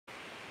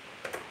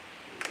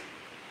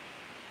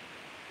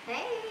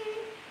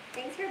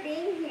Thanks for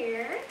being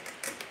here.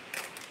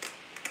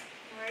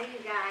 How are you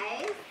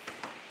guys?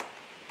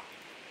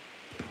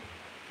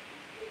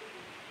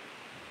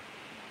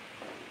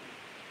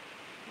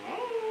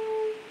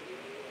 Hey.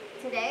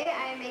 Today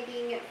I'm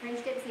making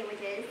French dip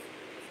sandwiches.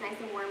 It's nice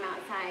and warm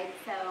outside,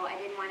 so I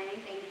didn't want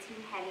anything too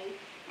heavy.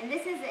 And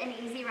this is an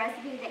easy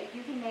recipe that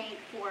you can make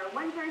for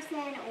one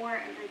person or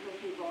a group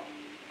of people.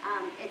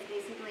 It's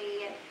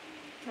basically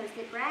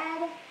toasted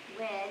bread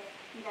with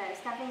the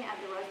stuffing of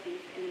the roast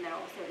beef in the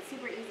middle. So it's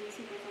super easy,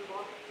 super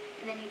simple.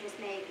 And then you just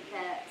make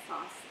the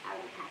sauce out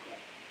of the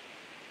packet.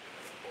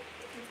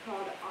 It's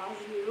called au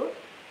jus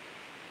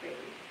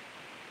gravy.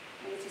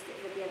 And it's just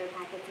with the other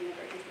packets in the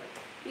grocery store.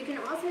 You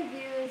can also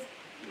use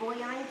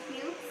bouillon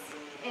cubes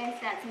if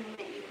that's something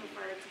that you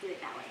prefer to do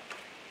it that way.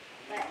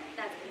 But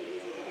that's pretty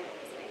easy to do it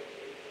this way.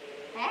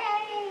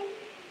 Hey!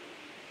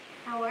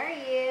 How are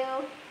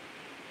you?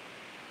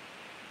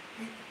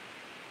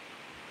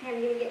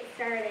 I'm going to get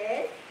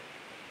started.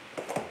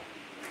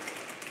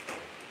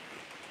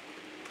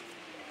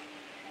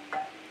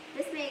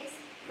 This makes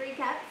 3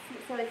 cups,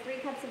 so it's 3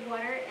 cups of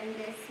water and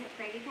this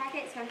gravy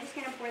packet. So I'm just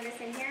going to pour this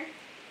in here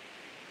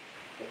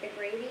with the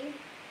gravy.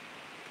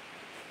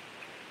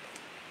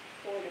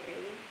 Pour the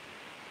gravy.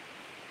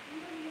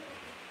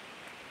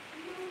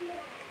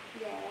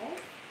 Yes.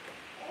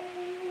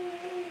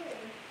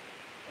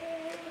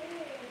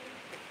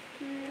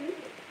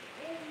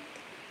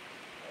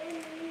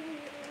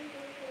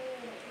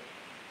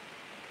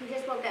 He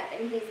just woke up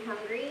and he's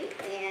hungry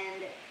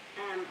and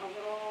a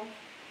little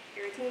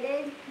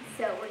irritated,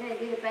 so we're going to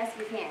do the best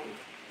we can.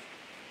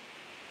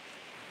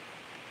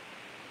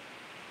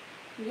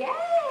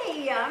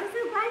 Yay! I'm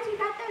so glad you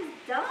got those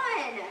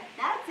done.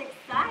 That's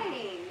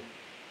exciting.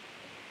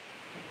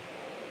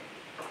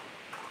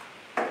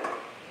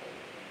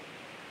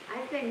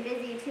 I've been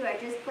busy too. I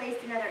just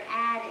placed another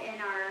ad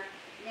in our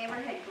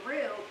neighborhood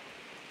group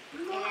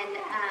and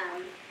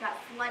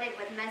got flooded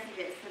with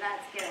messages, so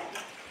that's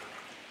good.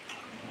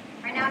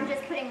 Right now I'm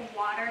just putting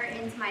water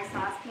into my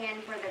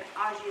saucepan for the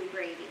au jus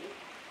gravy.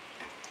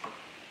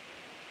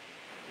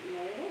 And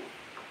there it is.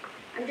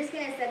 I'm just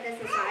going to set this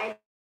aside.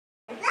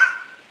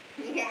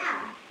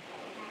 Yeah.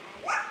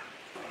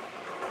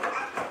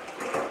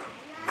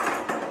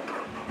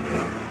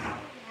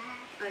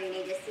 Oh, you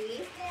need to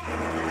see?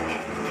 Okay.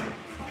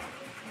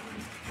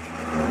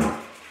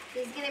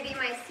 He's going to be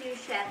my sous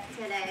chef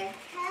today.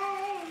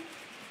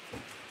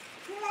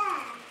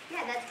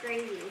 Yeah, that's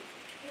gravy.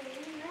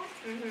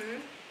 Mm-hmm.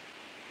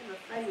 You have a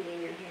fuzzy in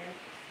your hair.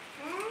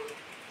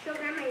 Show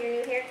Grandma your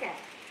new haircut.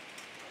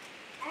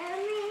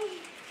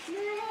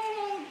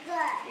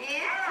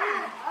 Yeah.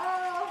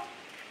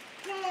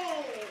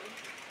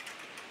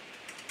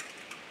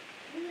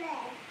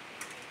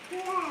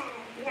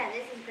 Yeah,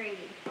 this is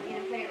gravy. I'm going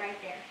to put it right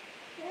there.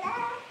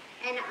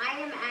 And I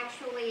am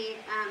actually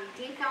I'm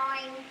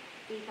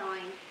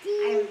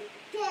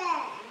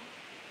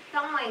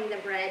thawing the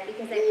bread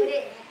because I put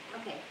it,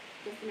 okay,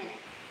 just a minute.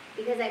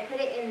 Because I put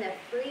it in the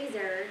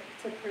freezer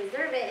to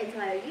preserve it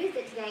until I used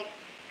it today.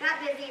 Got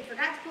busy,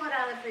 forgot to pull it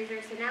out of the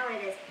freezer, so now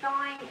it is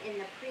thawing in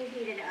the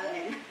preheated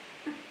oven.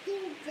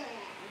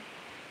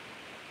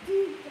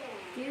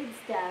 Dude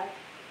stuff.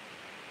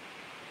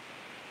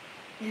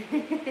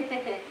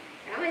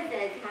 Grandma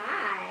says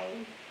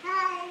hi.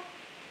 Hi.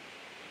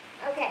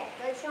 Okay,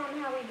 let's show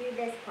them how we do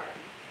this part.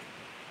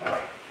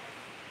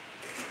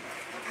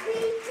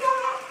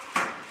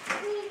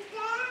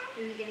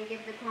 Are you going to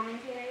give the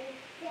commentary?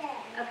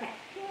 Yeah. Okay.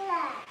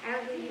 Yeah. I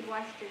don't think you've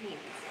washed your hands.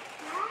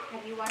 Yeah.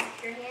 Have you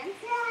washed your hands?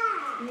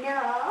 Yeah.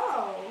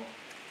 No.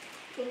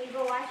 Can you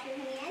go wash your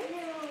hands?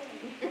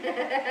 No.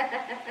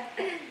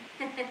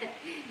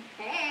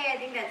 Hey, I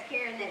think that's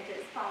Karen that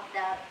just popped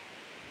up.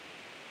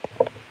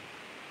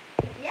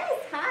 Yes,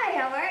 hi,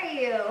 how are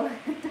you?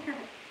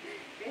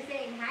 They're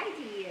saying hi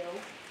to you.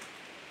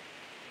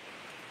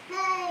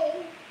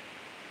 Hi.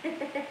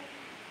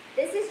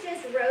 This is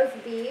just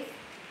roast beef.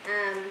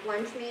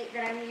 Lunch meat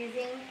that I'm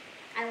using.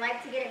 I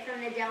like to get it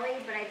from the deli,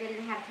 but I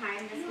didn't have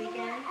time this weekend.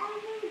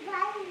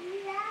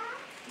 Yeah,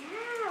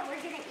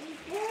 we're gonna eat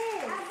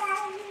this.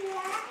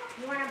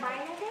 You want a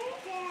bite of it?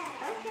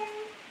 Yeah. Okay.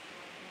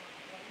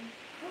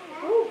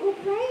 Oh, go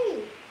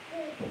play.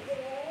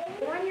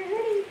 Put on your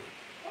hoodie.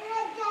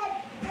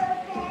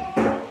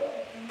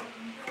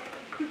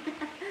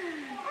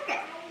 Okay.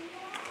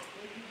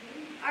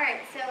 All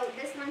right. So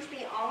this lunch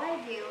meat, all I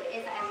do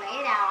is I lay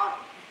it out.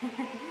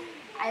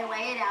 I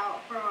lay it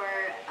out for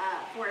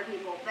 4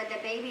 people, but the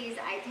babies,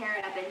 I tear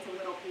it up into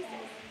little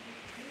pieces.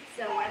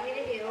 So what I'm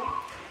going to do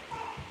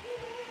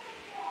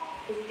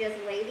is you just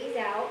lay these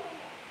out.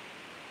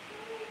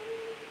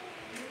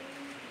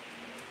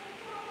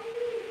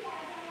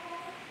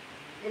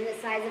 In the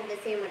size of the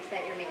sandwich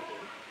that you're making.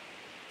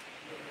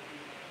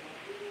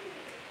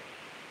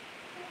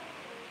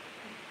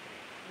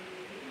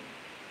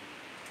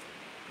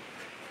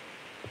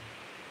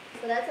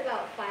 So that's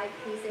about 5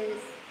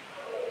 pieces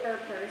per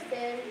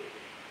person.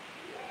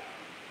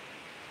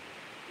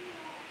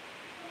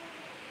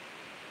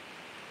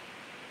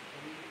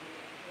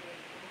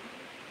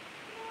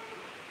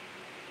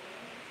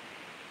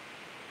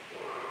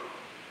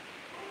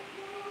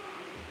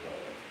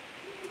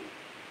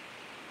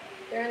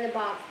 They're in the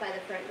box by the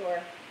front door.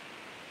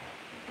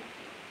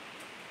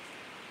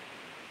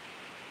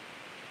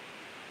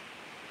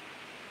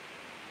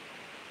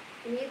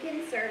 And you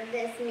can serve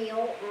this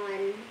meal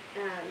on,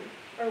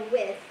 or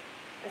with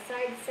a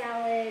side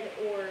salad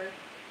or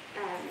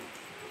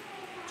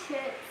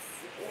chips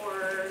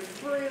or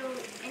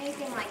fruit,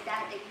 anything like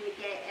that that you would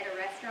get at a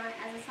restaurant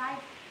as a side.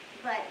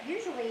 But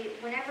usually,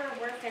 whenever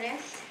we're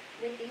finished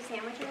with these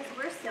sandwiches,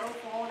 we're so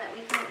full that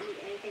we can't eat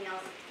anything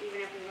else,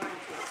 even if we wanted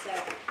to. So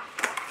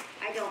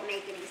I don't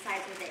make any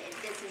sides with it.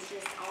 This is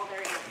just all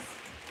there is.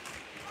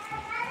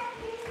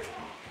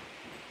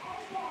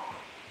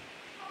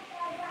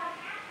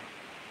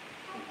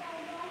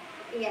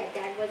 Yeah,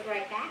 Dad was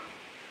right back.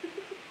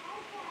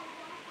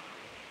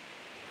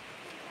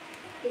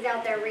 He's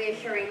out there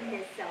reassuring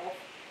himself.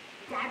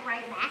 Dad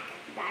right back.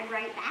 Dad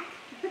right back.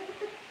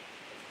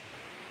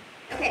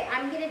 Okay,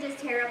 I'm going to just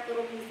tear up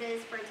little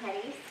pieces for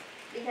Teddy's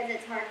because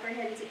it's hard for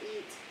him to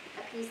eat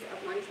a piece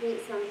of lunch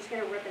meat. So I'm just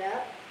going to rip it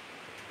up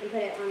and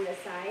put it on the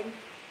side.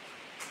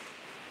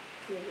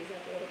 Move these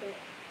up a little bit.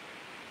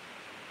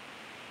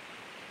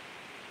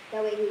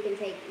 That way he can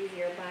take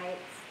easier bites.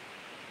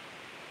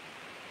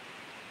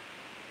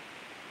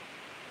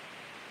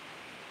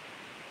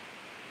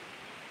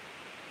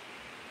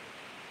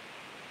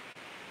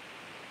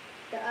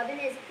 The oven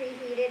is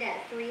preheated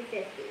at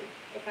 350,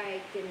 if I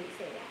didn't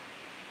say that.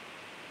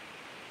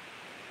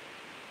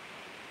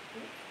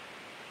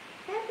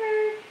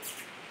 Pepper,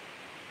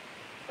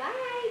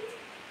 bite.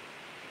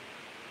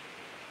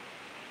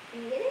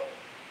 Can you get it?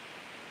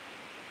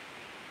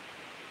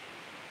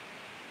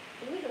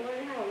 You need to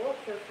learn how to look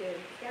for food.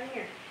 It's down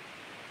here.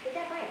 Get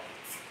that bite.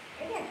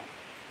 Right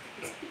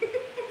there.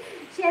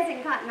 She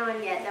hasn't caught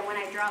on yet that when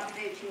I drop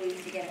food, she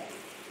needs to get it.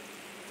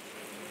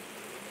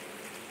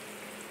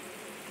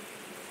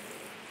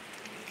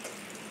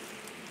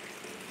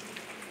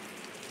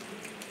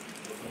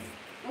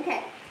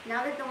 Okay,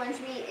 now that the lunch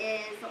meat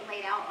is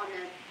laid out on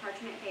the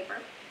parchment paper,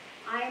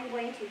 I am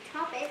going to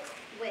top it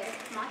with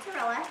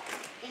mozzarella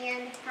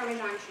and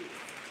Parmesan cheese.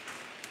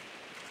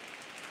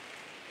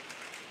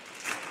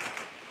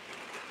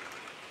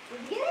 Did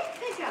you get it?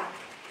 Good job.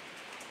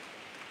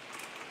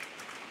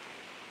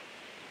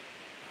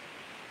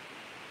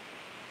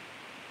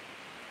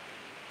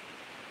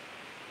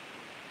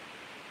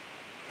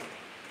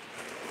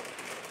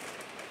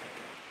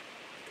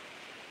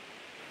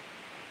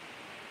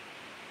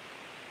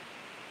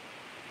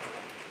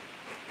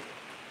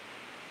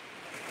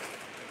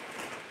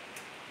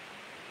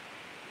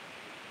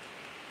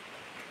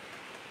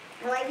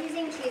 I like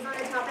using cheese on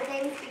the top of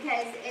things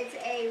because it's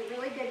a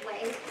really good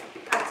way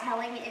of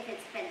telling if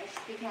it's finished,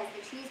 because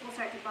the cheese will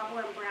start to bubble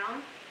and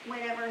brown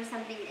whenever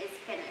something is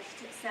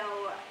finished. So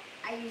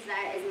I use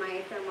that as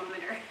my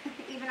thermometer,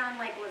 even on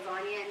like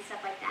lasagna and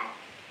stuff like that.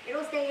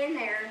 It'll stay in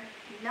there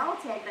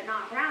melted but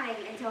not browning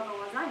until the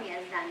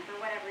lasagna is done for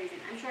whatever reason.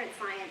 I'm sure it's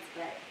science,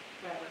 but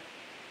whatever.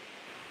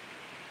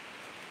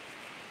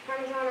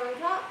 Parmesan on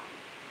top.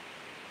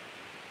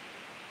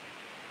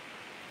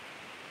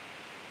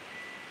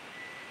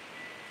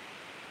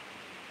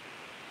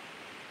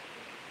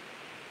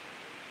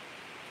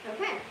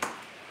 Okay,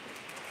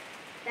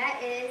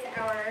 that is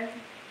our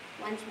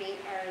lunch meat,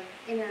 our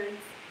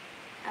innards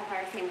of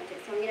our sandwiches.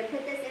 So I'm going to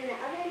put this in the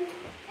oven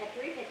at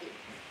 350,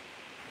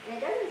 and it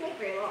doesn't take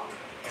very long.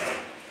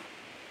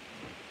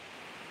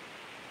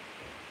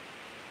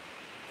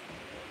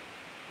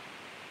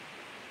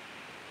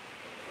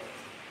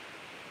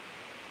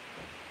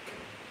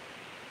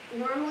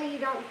 Normally you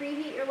don't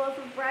preheat your loaf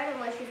of bread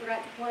unless you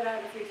forgot to pull it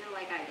out of the freezer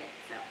like I did,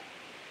 so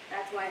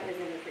that's why it was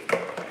in the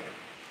freezer.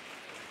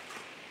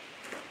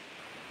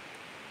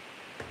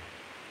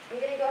 I'm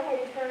going to go ahead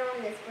and turn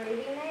on this gravy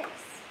mix.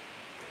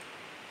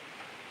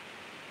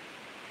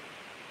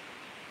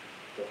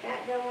 Get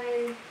that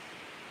going.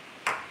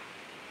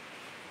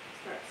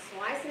 Start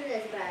slicing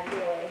this bad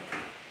boy.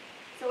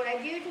 So what I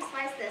do to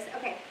slice this,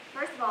 okay,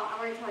 first of all, I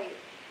want to tell you,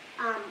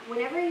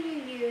 whenever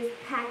you use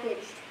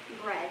packaged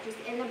bread, just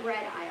in the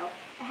bread aisle,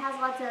 it has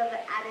lots of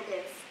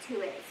additives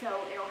to it. So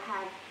it'll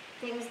have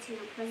things to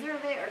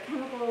preserve it or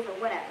chemicals or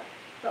whatever.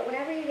 But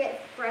whenever you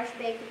get fresh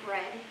baked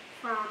bread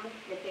from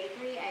the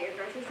bakery at your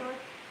grocery store,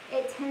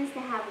 it tends to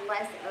have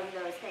less of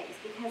those things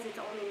because it's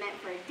only meant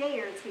for a day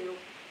or two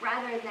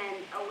rather than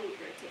a week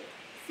or two.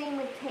 Same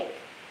with cake.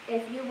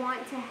 If you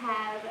want to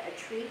have a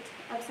treat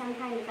of some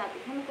kind without the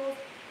chemicals,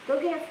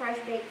 go get a fresh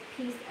baked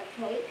piece of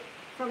cake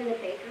from the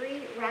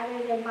bakery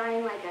rather than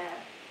buying like a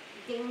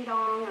ding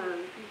dong or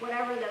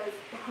whatever those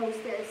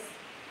Hostess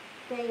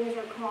things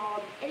are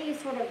called, any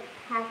sort of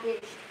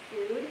packaged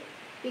food,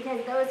 because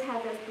those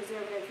have those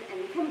preservatives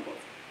and chemicals,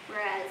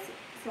 whereas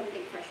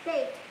something fresh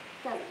baked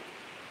doesn't.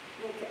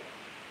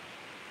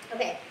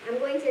 Okay, I'm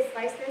going to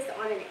slice this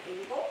on an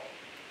angle,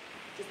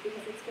 just because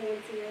it's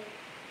fancier.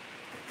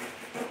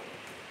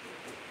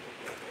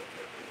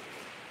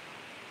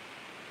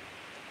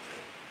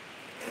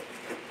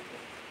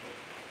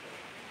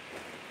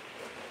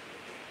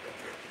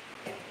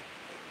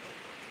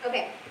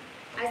 Okay,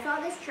 I saw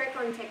this trick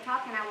on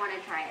TikTok and I want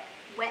to try it.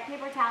 Wet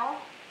paper towel,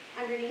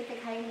 underneath the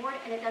cutting board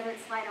and it doesn't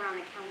slide around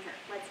the counter.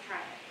 Let's try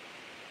it.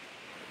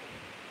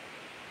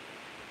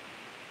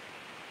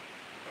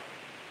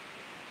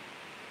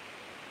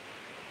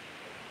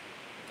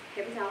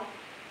 Paper towel.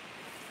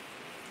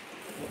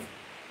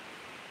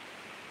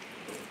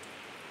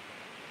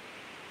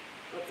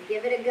 Let's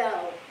give it a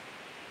go.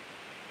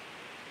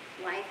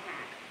 Life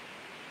hack.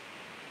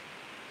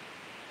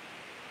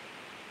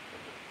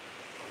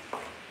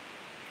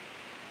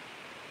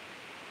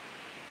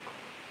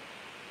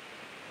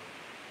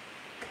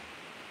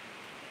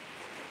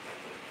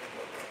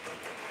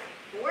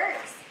 It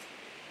works.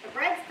 The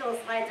bread still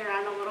slides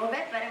around a little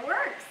bit, but it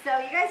works. So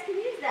you guys can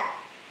use that.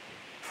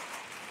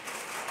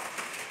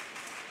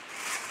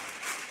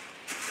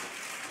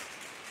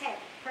 Okay,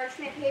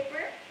 parchment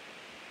paper.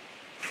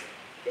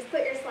 Just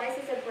put your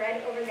slices of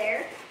bread over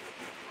there.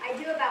 I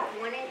do about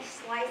 1-inch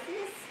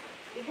slices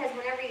because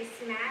whenever you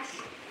smash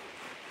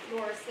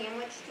your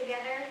sandwich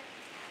together,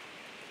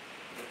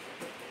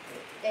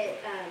 it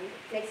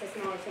makes a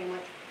smaller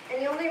sandwich.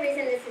 And the only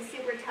reason this is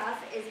super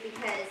tough is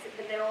because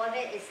the middle of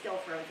it is still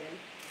frozen.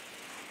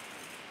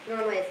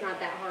 Normally it's not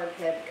that hard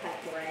to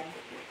cut bread.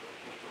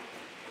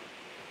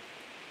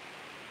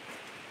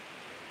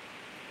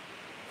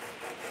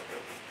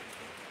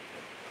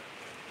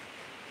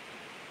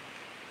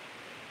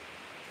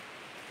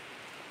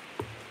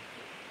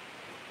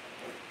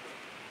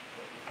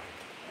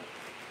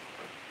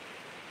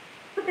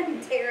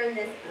 I'm tearing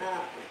this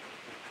up.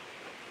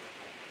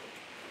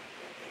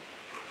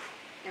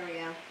 There we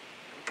go.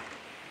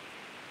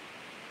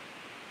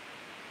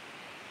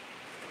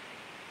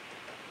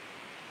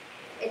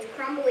 It's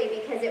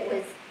crumbly because it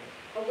was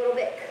a little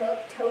bit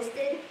cooked,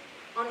 toasted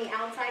on the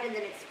outside, and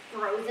then it's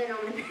frozen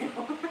on the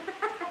middle.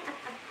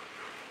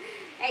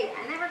 Hey,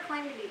 I never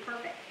claimed to be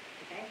perfect,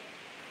 okay?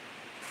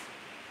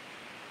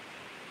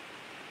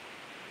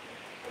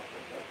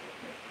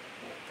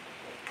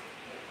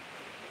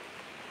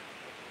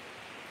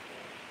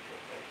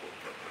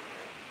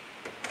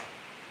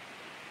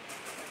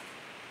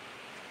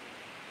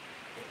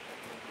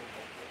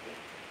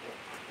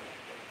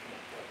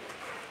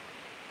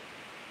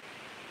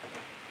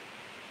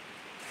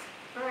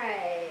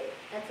 Alright,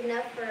 that's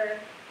enough for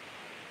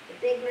the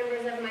big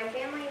members of my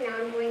family. Now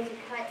I'm going to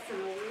cut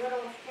some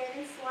little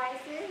thin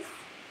slices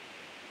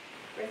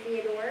for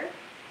Theodore,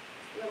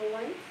 little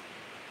ones.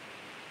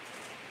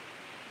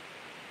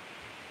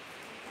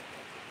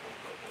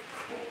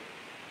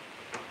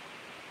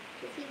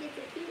 Because he gets a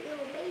cute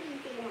little baby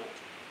sandwich.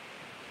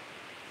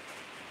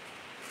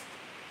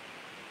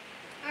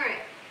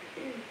 Alright.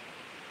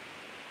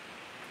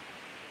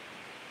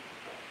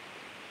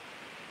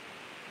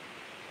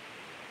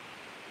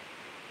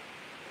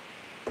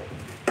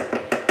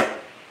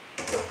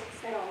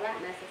 Set all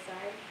that mess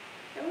aside.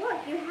 And look,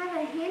 you have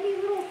a handy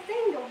little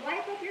thing to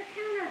wipe up your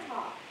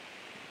countertop.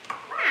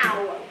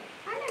 Wow,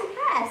 I'm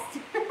impressed.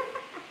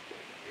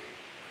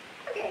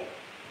 Okay,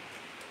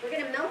 we're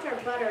gonna melt our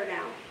butter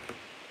now.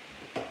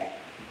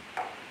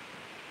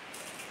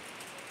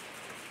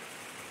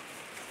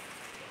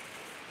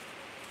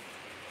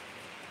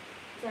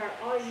 It's our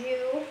au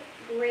jus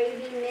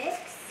gravy mix.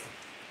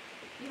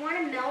 You want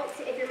to melt,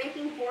 if you're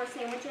making 4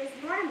 sandwiches,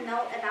 you want to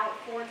melt about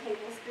 4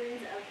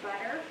 tablespoons of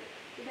butter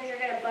because you're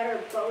going to butter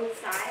both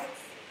sides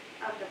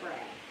of the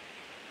bread.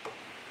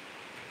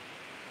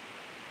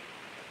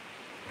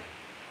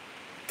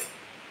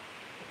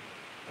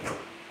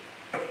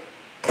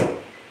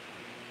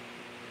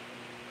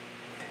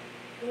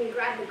 And you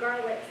grab the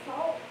garlic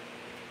salt.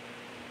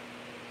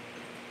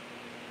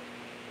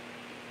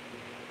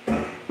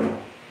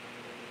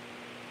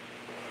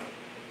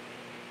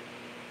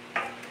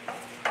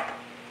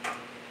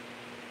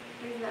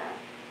 Here's a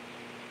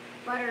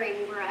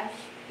buttering brush,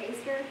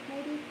 paster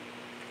maybe?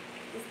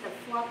 It's the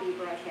floppy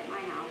brush at my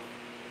house.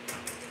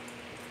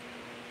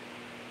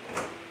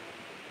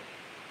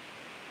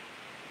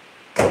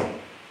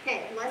 Okay,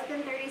 less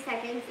than 30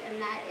 seconds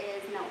and that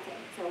is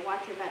melting. So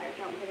watch your butter,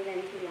 don't put it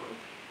in too long.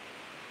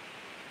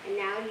 And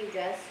now you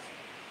just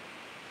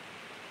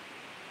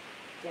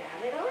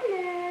dab it on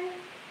there.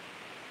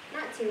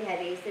 Not too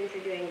heavy since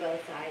you're doing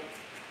both sides.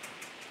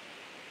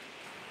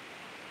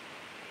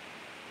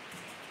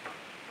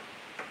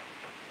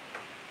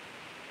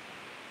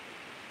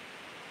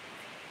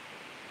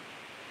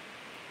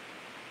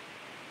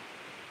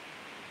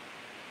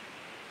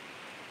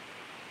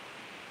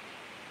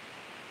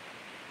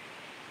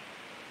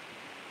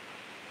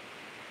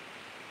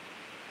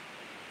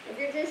 If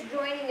you're just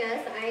joining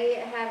us,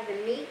 I have the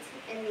meat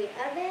in the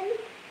oven.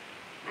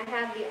 I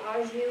have the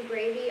au jus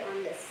gravy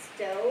on the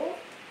stove.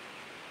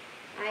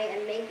 I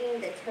am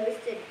making the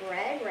toasted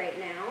bread right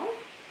now.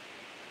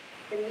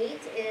 The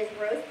meat is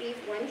roast beef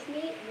lunch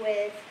meat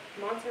with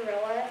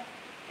mozzarella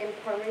and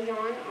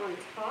Parmesan on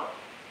top.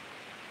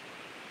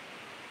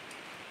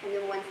 And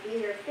then once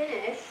these are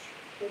finished,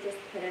 we just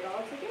put it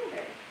all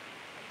together.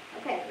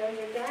 Okay, those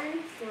are done.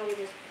 So now we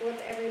just flip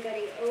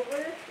everybody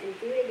over and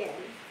do it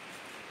again.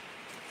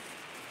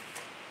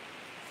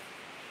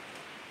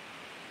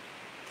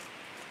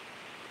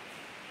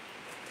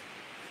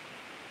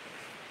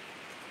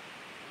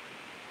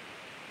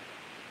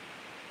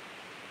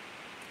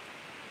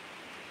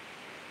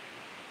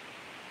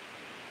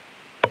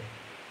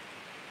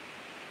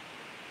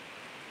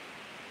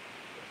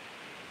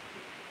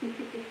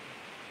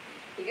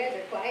 You guys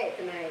are quiet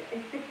tonight.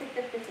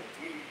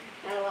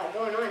 Not a lot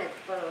going on. It's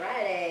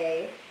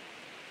Friday.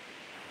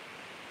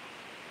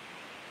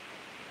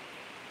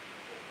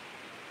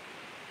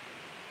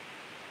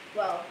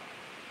 Well,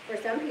 for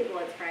some people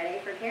it's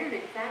Friday. For Karen,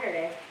 it's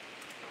Saturday.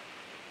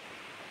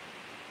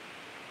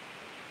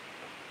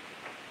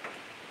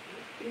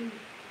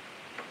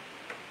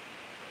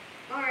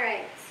 All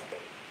right.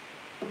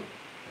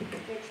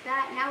 Ditch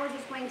that. Now we're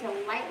just going to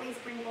lightly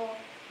sprinkle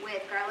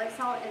with garlic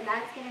salt, and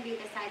that's going to be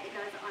the side that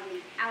goes on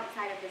the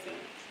outside of the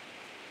sandwich.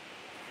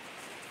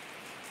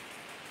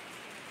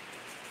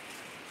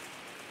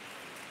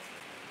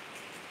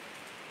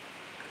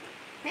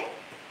 Okay,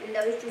 and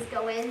those just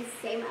go in,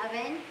 same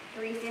oven,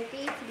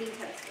 350 to be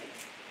toasted.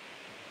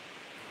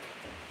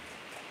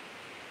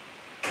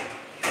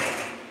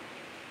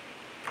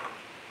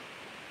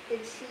 The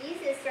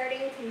cheese is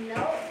starting to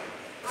melt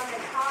on the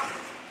top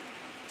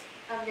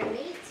of the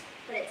meat,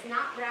 but it's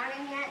not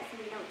browning yet, so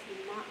we don't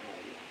see not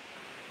ready yet.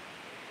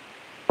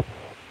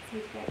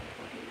 Seems good.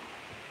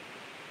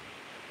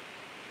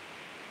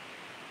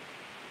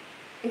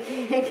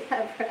 Okay,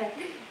 cut bread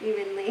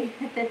evenly.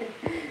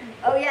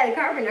 Oh yeah, the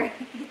carpenter.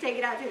 You take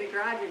it out to the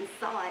garage and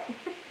saw it.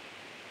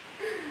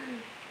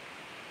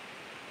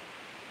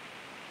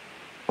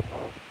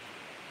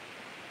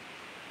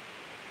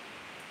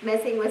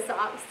 Messing with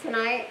socks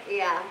tonight?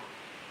 Yeah.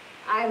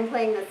 I'm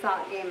playing the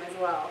sock game as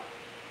well.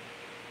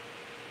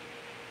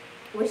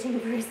 Wishing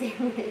for a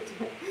sandwich.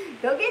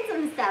 Go get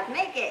some stuff.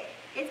 Make it.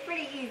 It's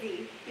pretty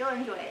easy. You'll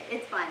enjoy it.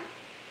 It's fun.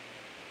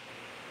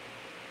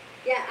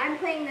 Yeah, I'm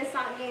playing the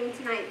sock game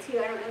tonight too.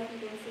 I don't know if you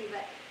can see,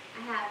 but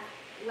I have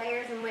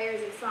layers and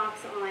layers of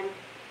socks on.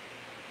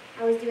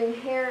 I was doing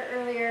hair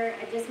earlier.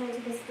 I just went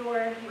to the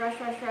store. Rush,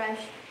 rush, rush.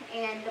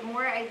 And the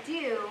more I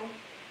do,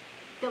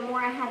 the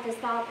more I have to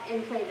stop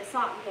and play the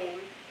sock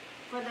game.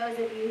 For those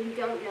of you who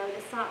don't know,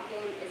 the sock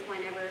game is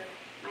whenever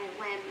my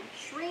limb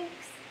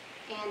shrinks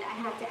and I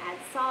have to add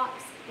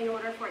socks in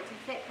order for it to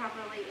fit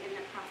properly in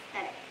the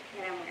prosthetic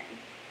that I'm wearing.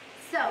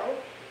 So,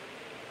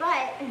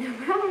 but the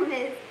problem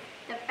is,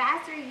 the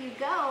faster you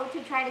go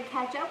to try to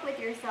catch up with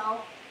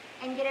yourself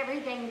and get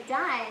everything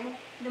done,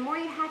 the more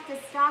you have to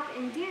stop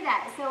and do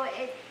that. So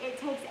it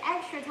takes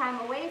extra time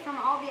away from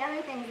all the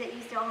other things that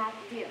you still have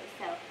to do.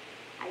 So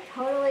I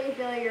totally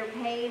feel your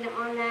pain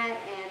on that,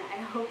 and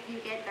I hope you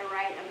get the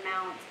right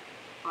amount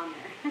on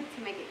there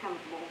to make it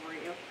comfortable for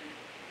you.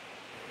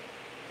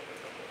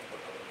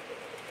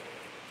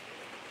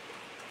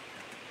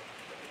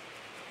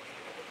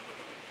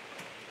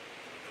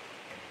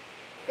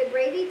 The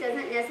gravy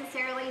doesn't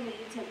necessarily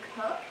need to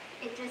cook,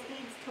 it just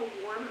needs to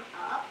warm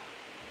up.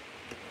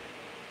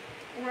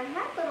 And I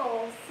have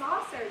little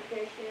saucer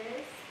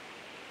dishes.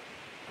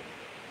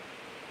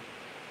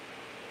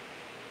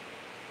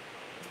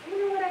 I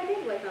wonder what I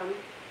did with them.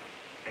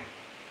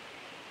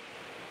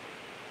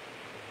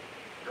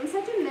 I'm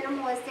such a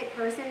minimalistic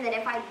person that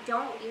if I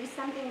don't use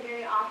something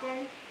very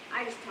often,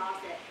 I just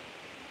toss it.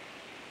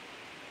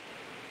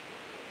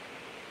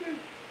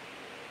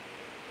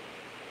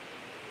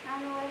 I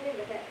don't know what I did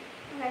with it.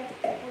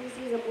 Okay, we'll just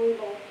use a blue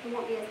bowl. It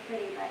won't be as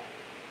pretty, but...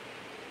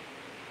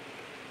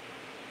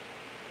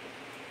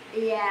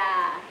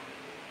 Yeah,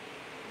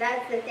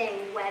 that's the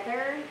thing.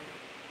 Weather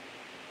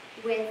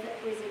with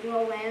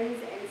residual limbs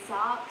and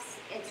socks,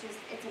 it's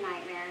a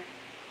nightmare.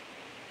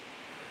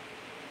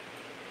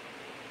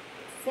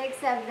 6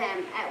 of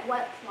them. At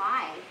what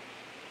ply?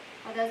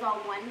 Are those all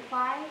 1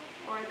 ply?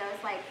 Or are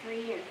those like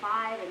 3 and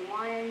 5 and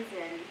 1s?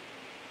 And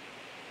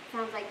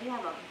sounds like you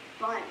have a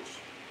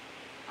bunch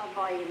of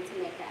volume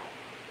to make up.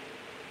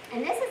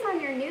 And this is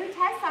on your new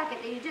test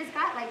socket that you just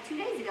got like 2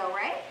 days ago,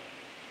 right?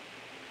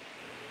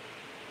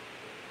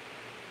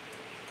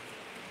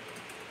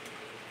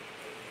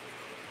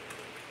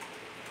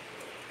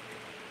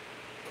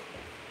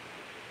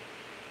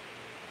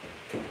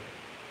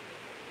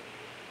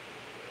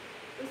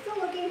 I'm still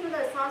looking for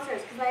those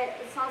saucers,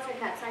 saucer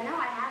cups. I know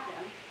I have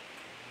them.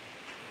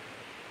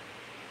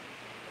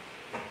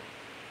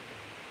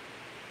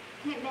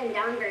 Can't bend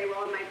down very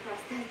well in my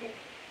prosthetic.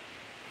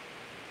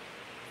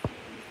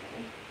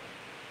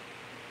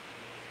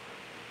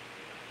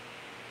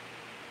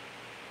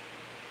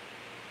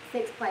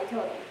 6 ply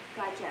total.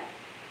 Gotcha.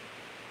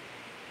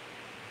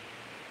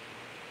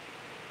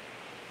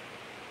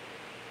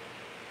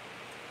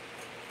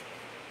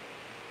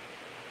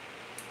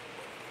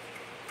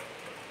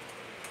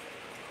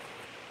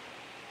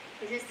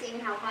 We're just seeing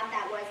how hot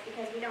that was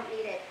because we don't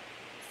need it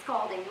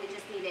scalding, we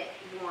just need it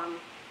warm.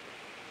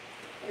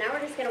 And now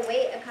we're just going to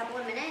wait a couple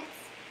of minutes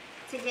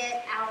to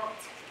get out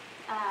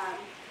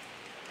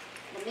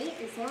the meat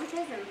and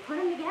sandwiches and put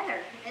them together.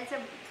 It's a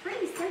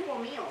pretty simple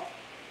meal.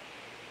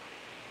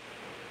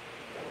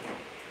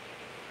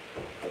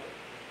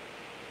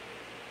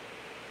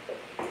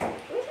 I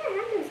wish I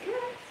had those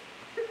cups.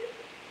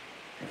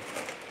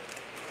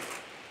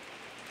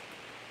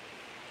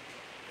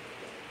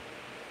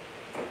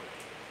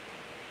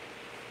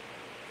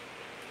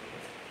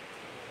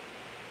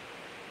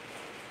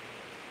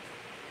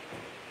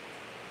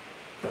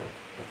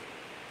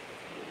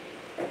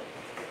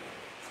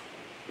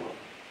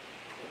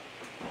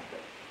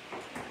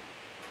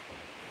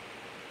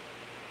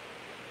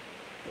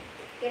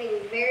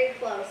 Getting very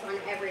close on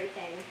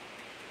everything.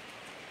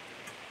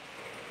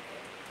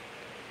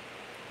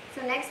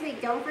 So next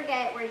week, don't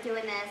forget, we're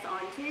doing this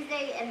on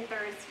Tuesday and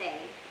Thursday.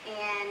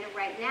 And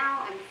right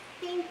now, I'm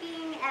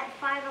thinking at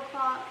 5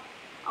 o'clock.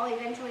 I'll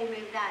eventually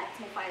move that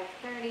to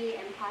 5:30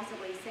 and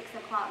possibly 6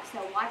 o'clock. So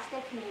watch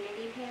the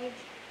community page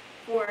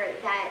for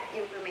that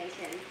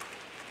information.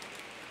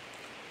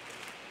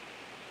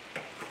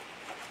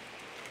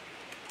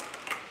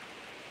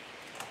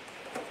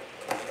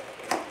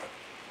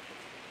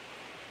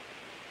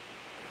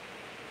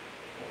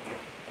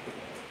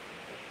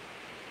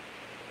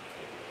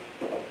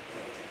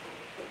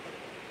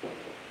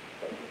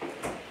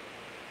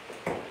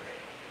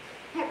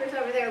 Pepper's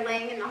over there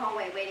laying in the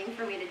hallway waiting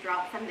for me to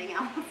drop something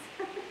else.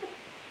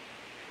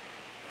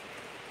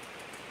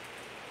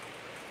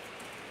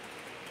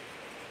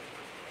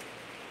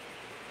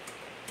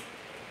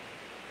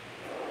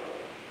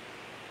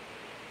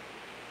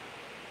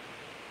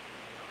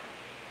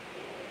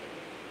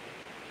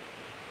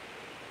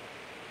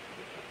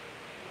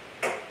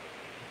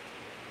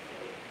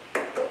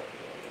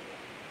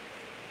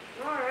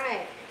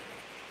 Alright,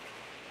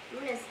 I'm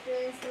going to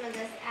spoon some of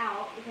this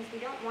out because we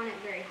don't want it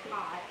very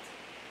hot.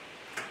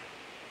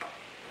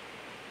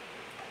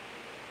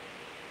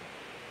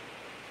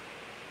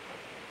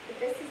 But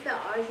this is the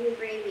au jus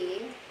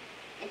gravy.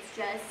 It's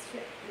just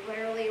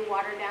literally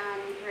watered down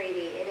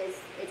gravy. It's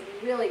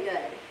really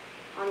good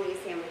on these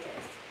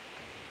sandwiches.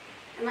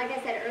 And like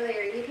I said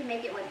earlier, you can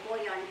make it with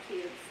bouillon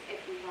cubes if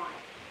you want.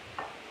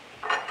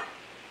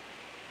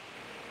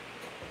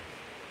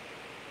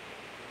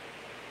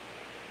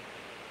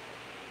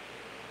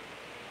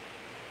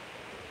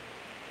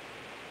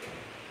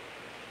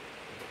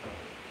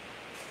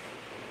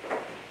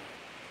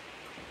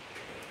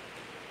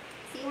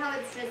 See how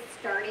it's just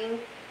starting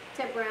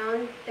to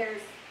brown?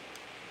 There's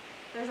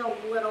a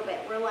little bit.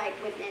 We're like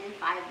within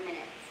 5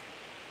 minutes.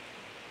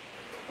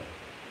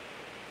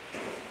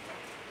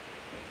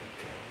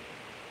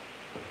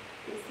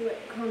 Let's see what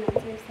the comments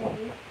are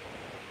saying.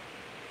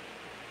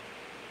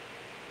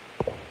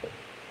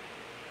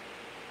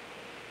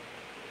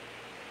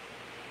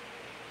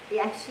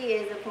 Yeah, she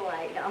is a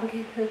polite dog.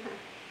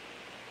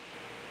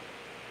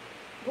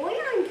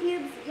 Bouillon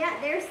cubes, yeah,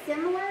 they're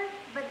similar,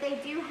 but they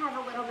do have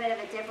a little bit of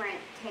a different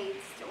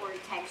taste or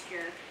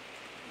texture.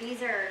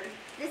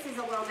 This is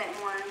a little bit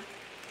more,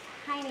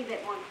 tiny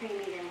bit more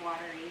creamy than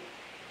watery.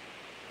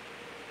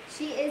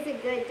 She is a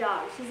good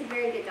dog. She's a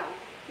very good dog.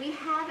 We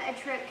have a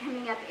trip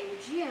coming up in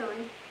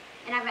June,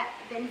 and I've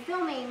been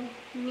filming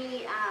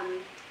me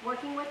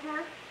working with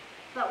her,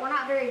 but we're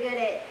not very good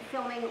at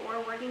filming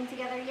or working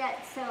together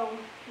yet, so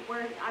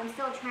I'm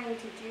still trying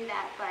to do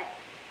that, but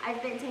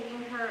I've been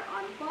taking her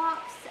on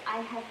walks. I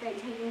have been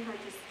taking her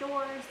to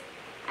stores.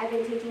 I've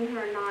been teaching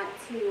her not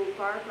to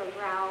bark or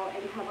growl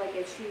in public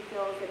if she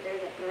feels that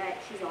there's a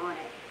threat, she's on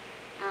it.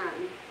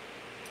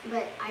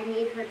 But I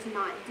need her to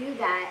not do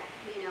that,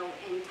 you know,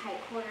 in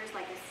tight quarters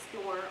like a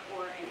store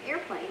or an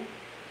airplane.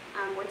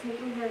 We're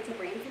taking her to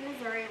Branson,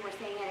 Missouri. We're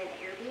staying at an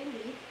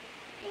Airbnb,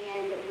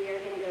 and we are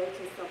going to go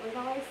to Silver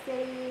Dollar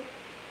City,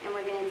 and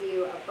we're going to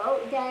do a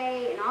boat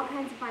day and all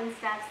kinds of fun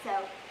stuff.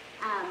 So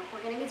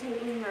we're going to be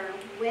taking her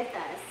with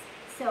us.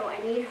 So I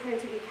need her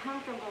to be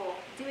comfortable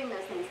doing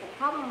those things. The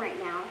problem right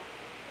now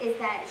is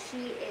that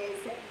she is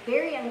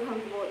very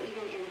uncomfortable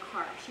even in the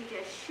car. She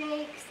just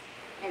shakes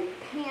and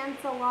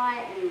pants a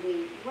lot, and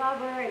we rub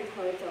her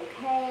until it's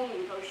okay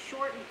and go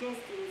short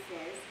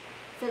distances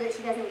so that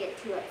she doesn't get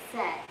too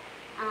upset.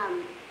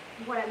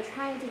 What I'm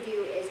trying to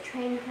do is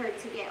train her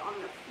to get on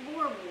the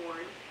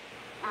floorboard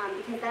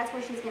because that's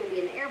where she's going to be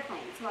in the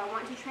airplane. So I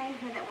want to train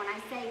her that when I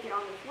say get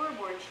on the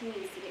floorboard, she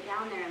needs to get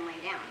down there and lay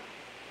down.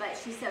 But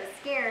she's so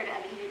scared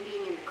of even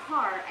being in the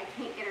car, I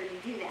can't get her to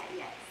do that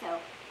yet. So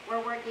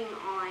we're working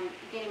on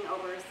getting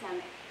over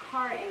some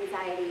car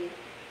anxiety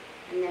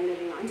and then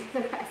moving on to the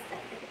rest of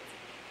it.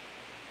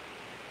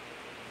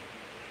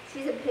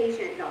 She's a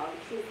patient dog.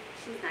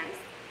 She's nice.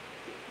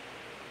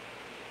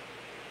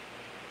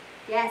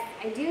 Yes,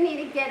 I do need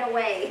to get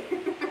away.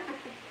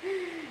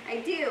 I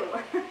do.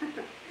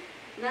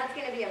 And that's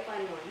going to be a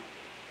fun one.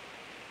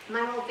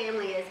 My whole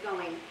family is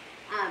going.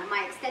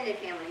 My extended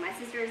family, my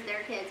sisters,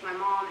 their kids, my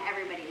mom,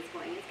 everybody is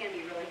going. It's going to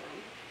be really fun.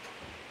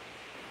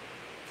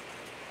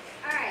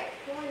 All right,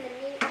 pulling the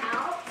meat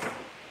out.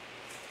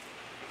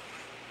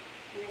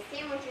 And the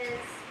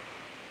sandwiches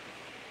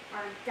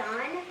are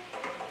done.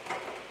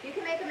 You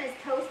can make them as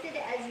toasted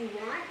as you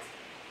want.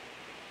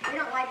 We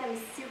don't like them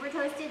super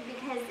toasted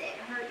because it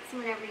hurts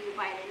whenever you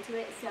bite into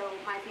it. So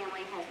my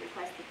family has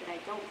requested that I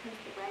don't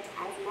toast the bread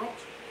as much.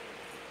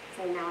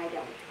 So now I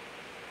don't.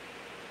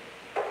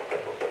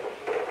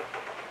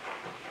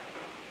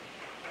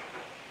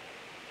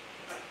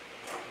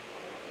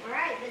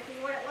 Alright, this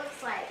is what it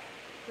looks like.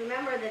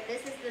 Remember that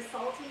this is the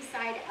salty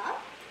side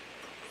up.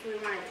 So we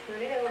want to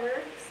turn it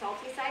over,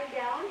 salty side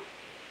down.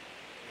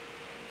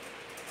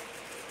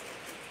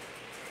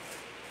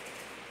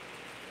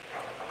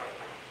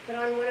 Put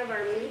on one of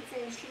our meats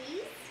and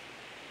cheese,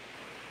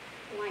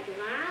 like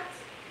that.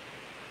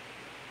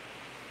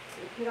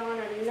 So put on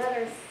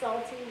another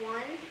salty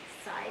one,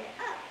 side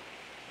up.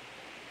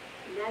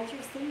 And that's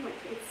your sandwich.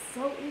 It's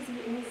so easy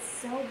and it's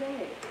so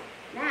good.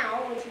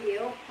 Now, what you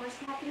do, of course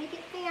you have to make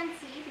it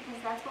fancy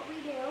because that's what we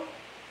do.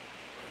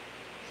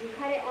 You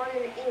cut it on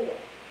an angle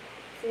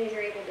as soon as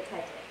you're able to touch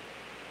it.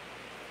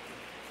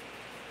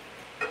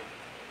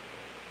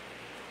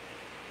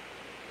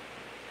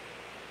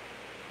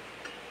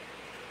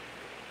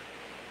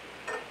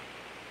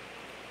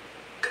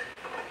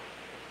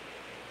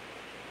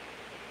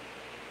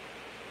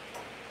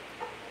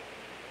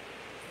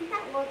 Doesn't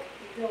that look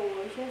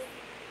delicious?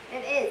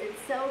 It is.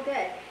 It's so good.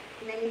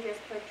 And then you just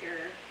put your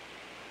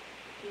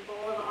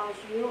bowl of au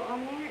jus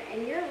on there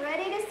and you're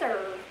ready to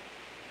serve.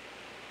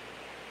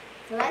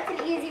 So that's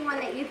an easy one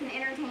that you can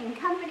entertain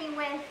company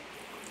with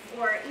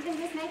or even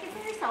just make it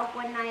for yourself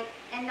one night.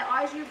 And the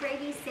au jus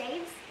gravy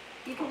saves.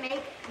 You can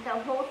make the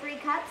whole 3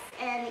 cups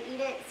and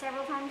eat it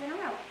several times in a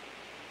row.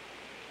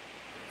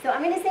 So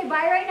I'm going to say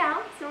bye right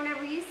now. So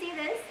whenever you see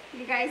this,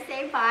 you guys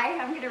say bye.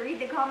 I'm going to read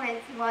the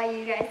comments while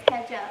you guys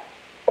catch up.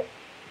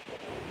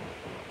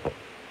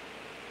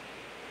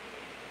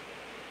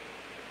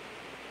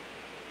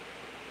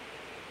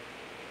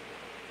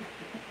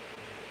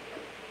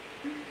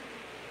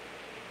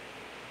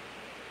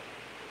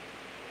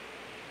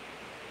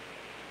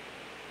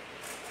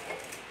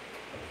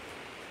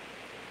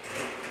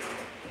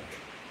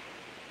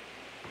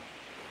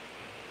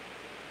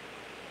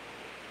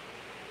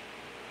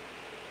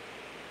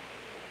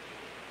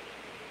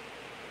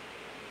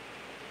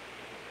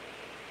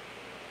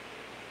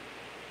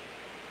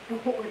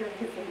 Order a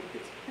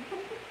sandwich.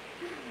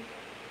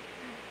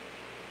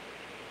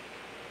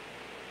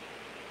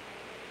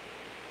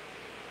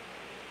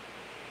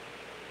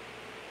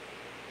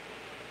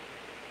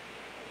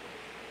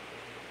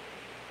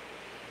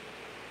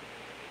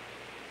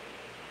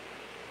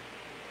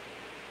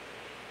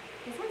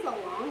 This has a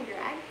long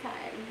drag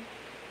time.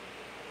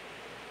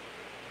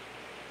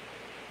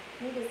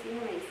 I need to see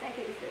how many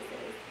seconds this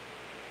is.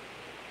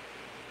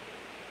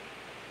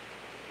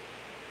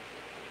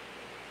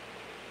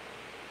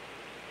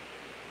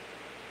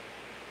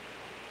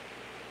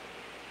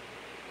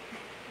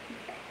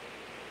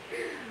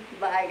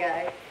 Bye,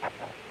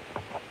 guys.